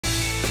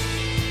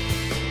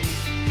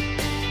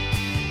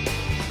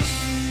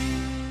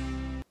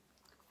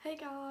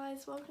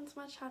guys, welcome to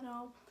my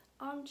channel.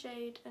 I'm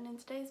Jade and in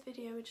today's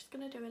video we're just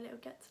going to do a little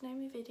get to know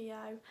me video.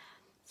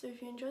 So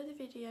if you enjoyed the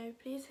video,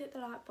 please hit the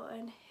like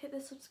button, hit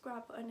the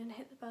subscribe button and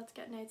hit the bell to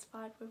get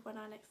notified with when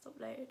I next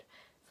upload.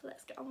 So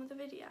let's get on with the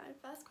video.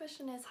 First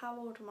question is, how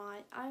old am I?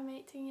 I'm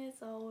 18 years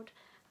old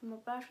and my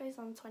birthday is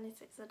on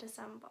 26th of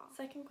December.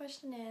 Second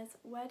question is,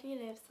 where do you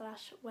live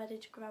 / where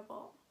did you grow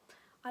up?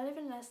 I live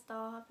in Leicester.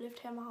 I've lived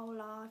here my whole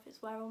life.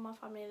 It's where all my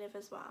family live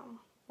as well.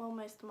 Well,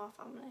 most of my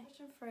family.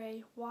 Question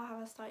 3, why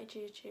have I started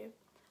YouTube?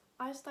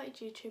 I started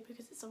YouTube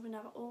because it's something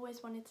I've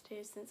always wanted to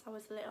do since I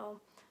was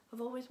little. I've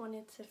always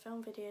wanted to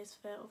film videos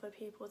for other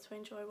people to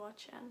enjoy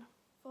watching.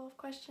 Fourth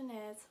question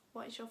is,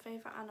 what is your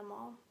favourite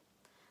animal?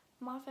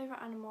 My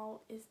favourite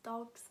animal is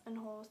dogs and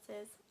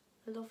horses.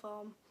 I love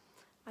them.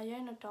 I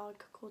own a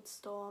dog called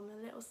Storm,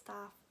 a little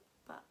staff,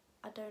 but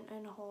I don't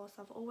own a horse.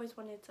 I've always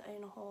wanted to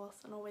own a horse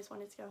and always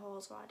wanted to go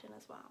horse riding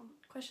as well.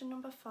 Question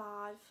number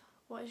 5,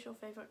 what is your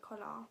favourite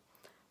colour?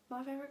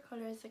 My favourite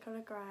colour is the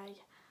colour grey.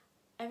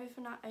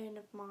 Everything I own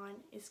of mine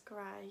is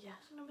grey.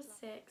 Question number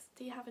 6,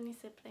 do you have any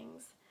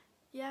siblings?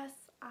 Yes,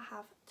 I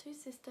have 2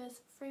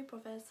 sisters, 3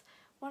 brothers.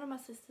 One of my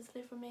sisters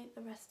live with me,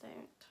 the rest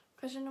don't.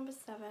 Question number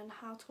 7,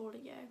 how tall are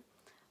you?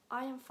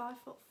 I am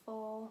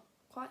 5'4",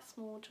 quite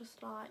small,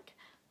 just like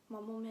my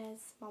mum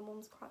is. My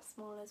mum's quite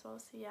small as well,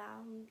 so yeah,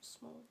 I'm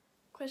small.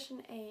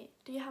 Question 8,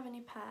 do you have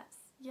any pets?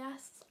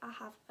 Yes, I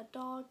have a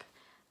dog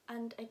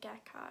and a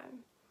gecko.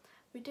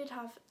 We did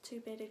have 2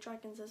 bearded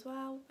dragons as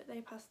well, but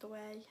they passed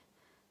away.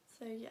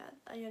 So yeah,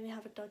 I only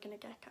have a dog and a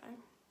gecko.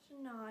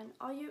 Question 9,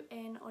 are you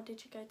in or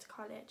did you go to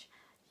college?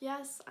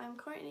 Yes, I'm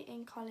currently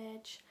in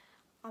college.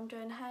 I'm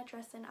doing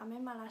hairdressing. I'm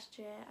in my last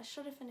year. I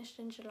should have finished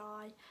in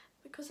July.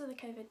 Because of the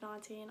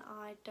COVID-19,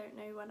 I don't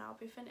know when I'll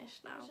be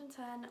finished now. Question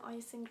 10, are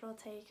you single or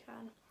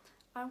taken?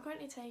 I'm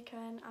currently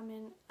taken. I'm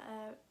in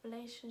a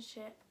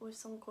relationship with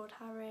someone called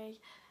Harry.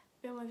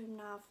 Been with him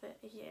now for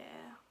a year.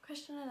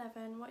 Question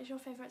 11, what is your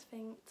favourite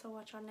thing to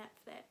watch on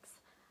Netflix?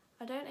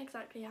 I don't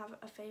exactly have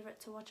a favourite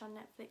to watch on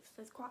Netflix.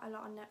 There's quite a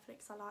lot on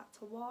Netflix I like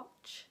to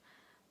watch.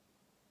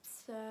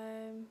 So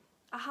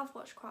I have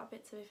watched quite a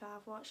bit, to be fair.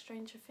 I've watched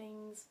Stranger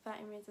Things,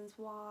 13 Reasons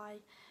Why,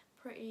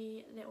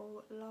 Pretty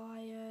Little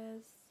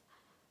Liars.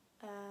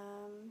 So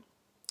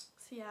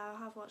yeah,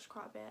 I have watched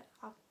quite a bit.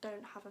 I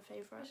don't have a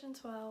favourite. Question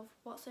 12,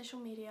 what social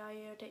media are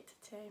you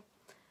addicted to?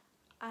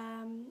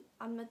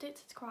 I'm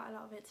addicted to quite a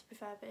lot of it, to be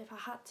fair, but if I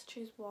had to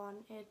choose one,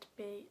 it'd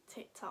be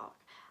TikTok.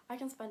 I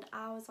can spend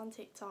hours on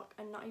TikTok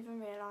and not even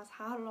realise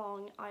how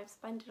long I've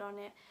spent it on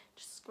it,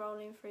 just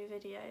scrolling through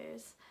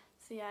videos.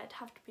 So yeah, it'd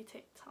have to be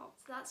TikTok.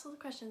 So that's all the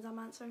questions I'm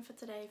answering for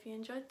today. If you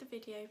enjoyed the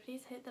video,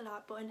 please hit the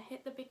like button,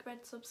 hit the big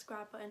red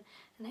subscribe button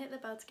and hit the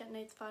bell to get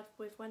notified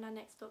with when I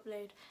next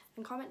upload,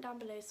 and comment down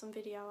below some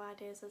video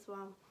ideas as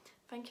well.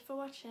 Thank you for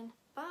watching.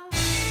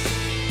 Bye!